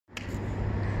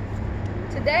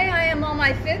Today I am on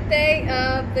my 5th day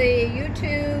of the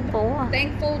YouTube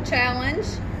Thankful Challenge.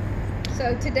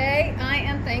 So today I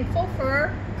am thankful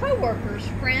for co-workers,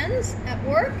 friends at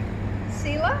work.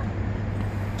 Seyla,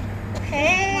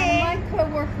 hey, one of my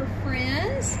co-worker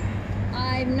friends.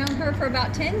 I've known her for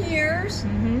about 10 years.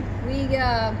 We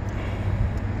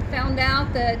found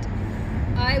out that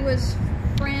I was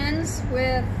friends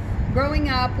with, growing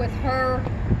up with her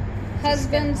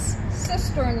husband's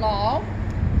sister-in-law.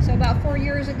 So about 4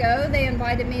 years ago, they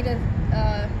invited me to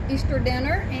Easter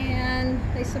dinner, and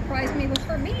they surprised me with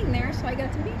her being there, so I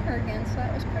got to meet her again, so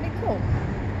that was pretty cool.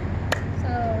 So,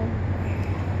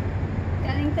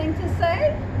 got anything to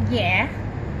say? Yeah,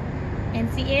 and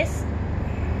she is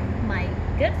my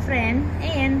good friend,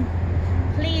 and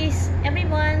please,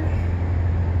 everyone,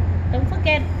 don't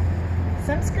forget,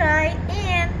 subscribe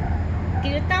and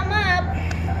give a thumb up.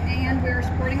 And we're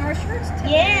sporting our shirts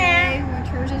today. Yeah. Which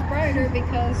hers is brighter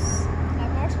because I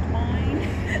washed mine.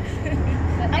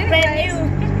 But I'm brand new.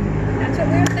 That's what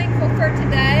we're thankful for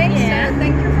today.